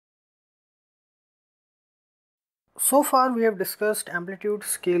So far we have discussed amplitude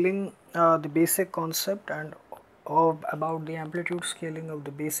scaling, the basic concept, and about the amplitude scaling of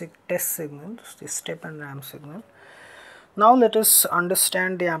the basic test signals, the step and ramp signal. Now let us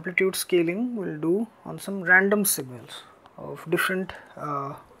understand the amplitude scaling we'll do on some random signals of different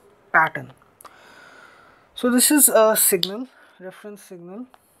pattern. So this is a signal, reference signal.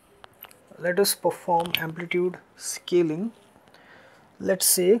 Let us perform amplitude scaling. Let's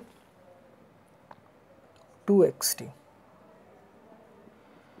say 2xt.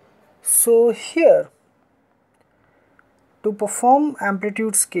 So here, to perform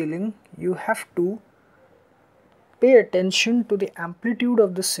amplitude scaling, you have to pay attention to the amplitude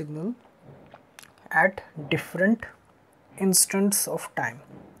of the signal at different instants of time.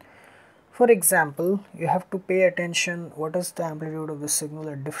 For example, you have to pay attention what is the amplitude of the signal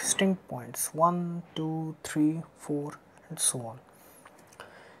at distinct points 1, 2, 3, 4 and so on.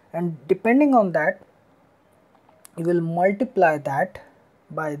 And depending on that, you will multiply that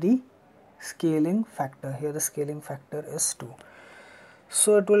by the scaling factor. Here the scaling factor is 2.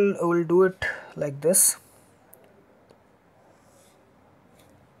 So it will do it like this.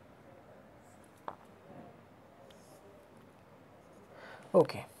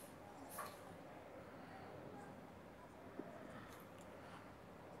 Okay.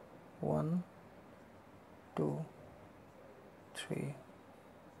 One, 2, 3,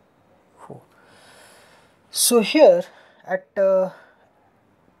 4. So here at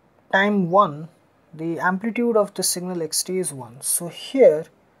time 1, the amplitude of the signal xt is 1. So here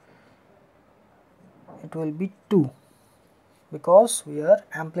it will be 2 because we are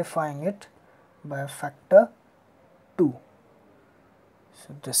amplifying it by a factor 2.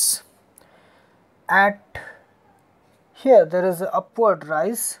 So this. At here there is an upward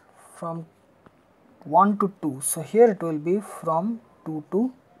rise from 1 to 2. So here it will be from 2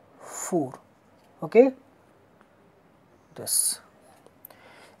 to 4. Okay. This.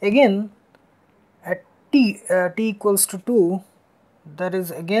 Again at t equals to 2, there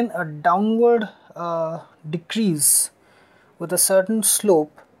is again a downward decrease with a certain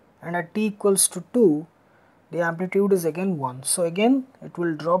slope, and at t equals to 2 the amplitude is again 1. So again it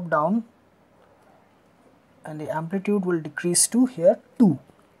will drop down and the amplitude will decrease to here 2.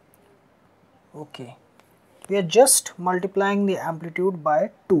 Okay, we are just multiplying the amplitude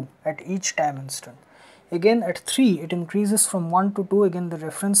by 2 at each time instant. Again at 3 it increases from 1 to 2, again the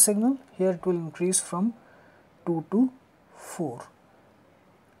reference signal. Here it will increase from 2 to 4.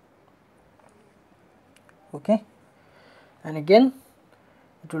 Okay, and again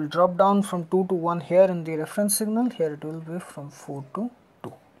it will drop down from 2 to 1 here in the reference signal. Here it will be from 4 to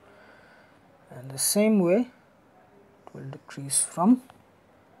 2, and the same way it will decrease from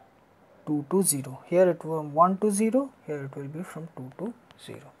 2 to 0. Here it will 1 to 0, here it will be from 2 to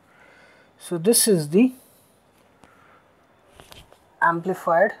 0. So this is the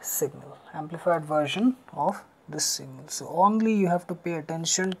amplified signal, amplified version of this signal. So only you have to pay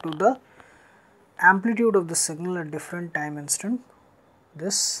attention to the amplitude of the signal at different time instant.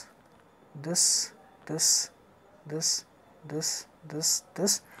 This,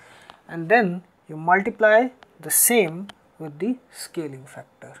 and then you multiply the same with the scaling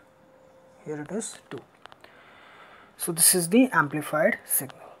factor. Here it is 2. So this is the amplified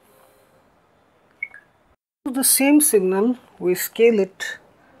signal. So the same signal we scale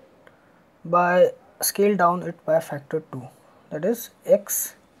down it by factor 2, that is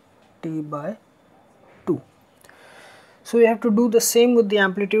x t by 2. So we have to do the same with the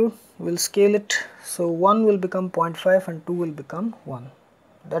amplitude. We'll scale it, so 1 will become 0.5 and 2 will become 1.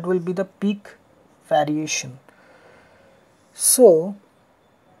 That will be the peak variation. So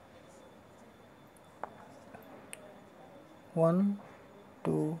 1,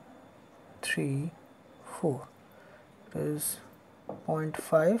 2, 3, 4 is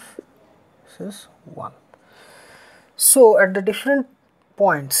 0.5, this is 1. So at the different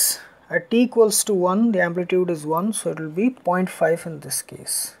points, at t equals to 1 the amplitude is 1, so it will be 0.5 in this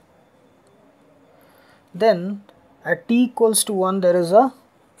case. Then at t equals to 1 there is a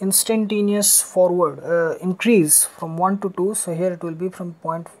instantaneous forward increase from 1 to 2, so here it will be from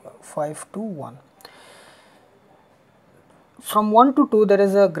 0.5 to 1. From 1 to 2 there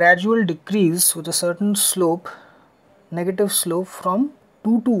is a gradual decrease with a certain slope, negative slope from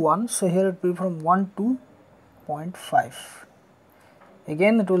 2 to 1, so here it will be from 1 to 0.5.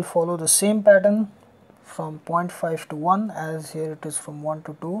 Again it will follow the same pattern from 0.5 to 1 as here it is from 1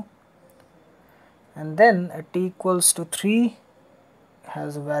 to 2, and then at t equals to 3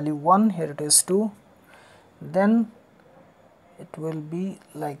 has a value 1, here it is 2, then it will be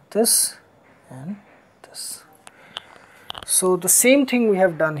like this and this. So the same thing we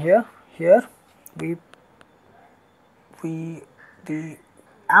have done here. Here we the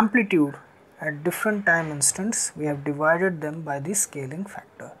amplitude at different time instants, we have divided them by the scaling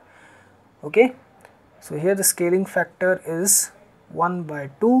factor. Okay, so here the scaling factor is 1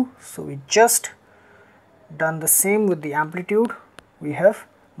 by 2, so we just done the same with the amplitude. We have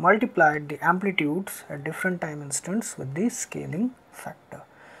multiplied the amplitudes at different time instants with the scaling factor.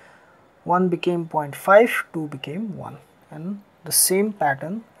 1 became 0.5, 2 became 1, and the same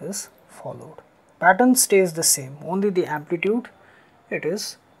pattern is followed. Pattern stays the same, only the amplitude it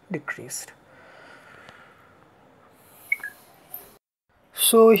is decreased.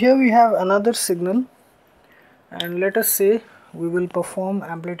 So here we have another signal, and let us say we will perform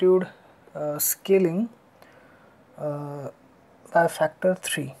amplitude scaling by factor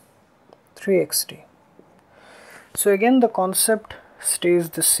 3xt. So again the concept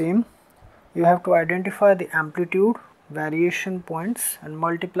stays the same. You have to identify the amplitude variation points and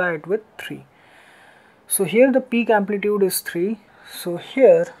multiply it with 3. So here the peak amplitude is 3. So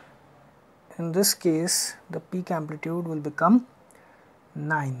here in this case the peak amplitude will become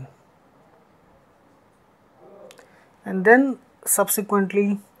 9, and then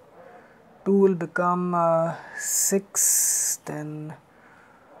subsequently 2 will become 6, then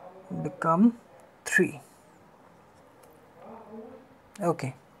become 3.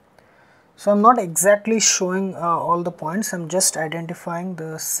 Okay, so I am not exactly showing all the points, I am just identifying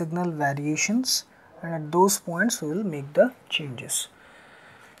the signal variations, and at those points we will make the changes.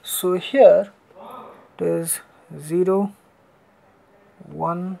 So here it is 0,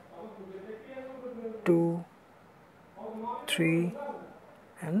 1, 2, 3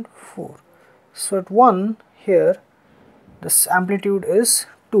 and 4. So at 1 here this amplitude is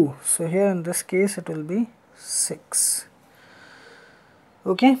 2, so here in this case it will be 6.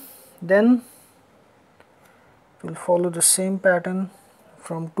 Okay, then we will follow the same pattern.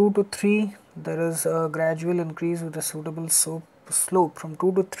 From 2 to 3 there is a gradual increase with a suitable slope from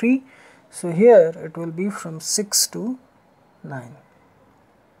 2 to 3. So here it will be from 6 to 9.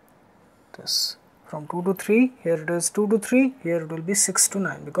 This from 2 to 3, here it is 2 to 3, here it will be 6 to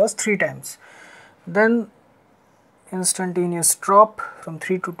 9 because 3 times. Then instantaneous drop from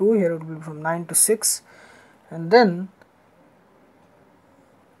 3 to 2, here it will be from 9 to 6, and then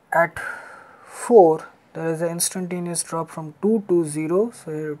at 4 there is an instantaneous drop from 2 to 0,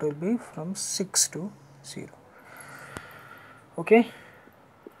 so here it will be from 6 to 0. Okay,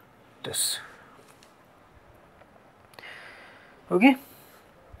 this. Okay,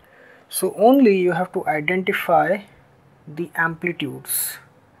 so only you have to identify the amplitudes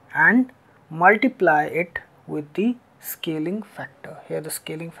and multiply it with the scaling factor. Here the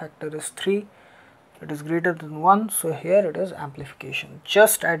scaling factor is 3, it is greater than 1, so here it is amplification.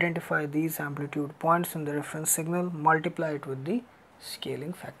 Just identify these amplitude points in the reference signal, multiply it with the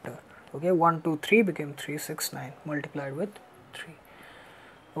scaling factor. Okay, 1, 2, 3 became 3, 6, 9 multiplied with 3.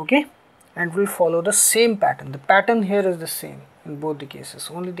 Okay, and we will follow the same pattern. The pattern here is the same in both the cases,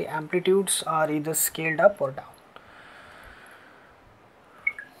 only the amplitudes are either scaled up or down.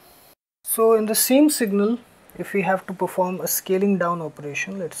 So in the same signal, if we have to perform a scaling down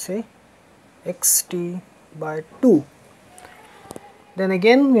operation, let us say xt by 2, then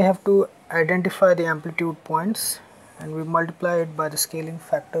again we have to identify the amplitude points and we multiply it by the scaling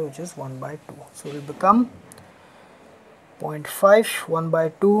factor, which is 1 by 2. So it will become 0.5, 1 by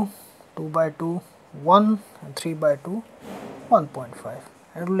 2, 2 by 2, 1, and 3 by 2, 1.5.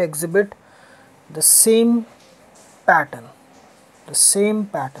 And it will exhibit the same pattern,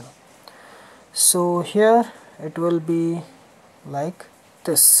 So here it will be like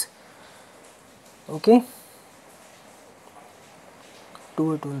this. Okay,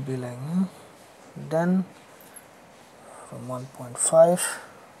 2 it will be like then from 1.5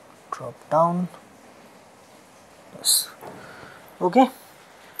 drop down this. Okay,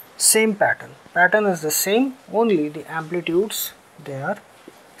 same pattern is the same, only the amplitudes they are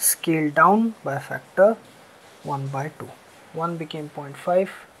scaled down by factor 1 by 2. 1 became 0.5,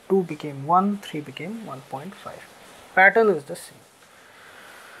 2 became 1, 3 became 1.5. Pattern is the same.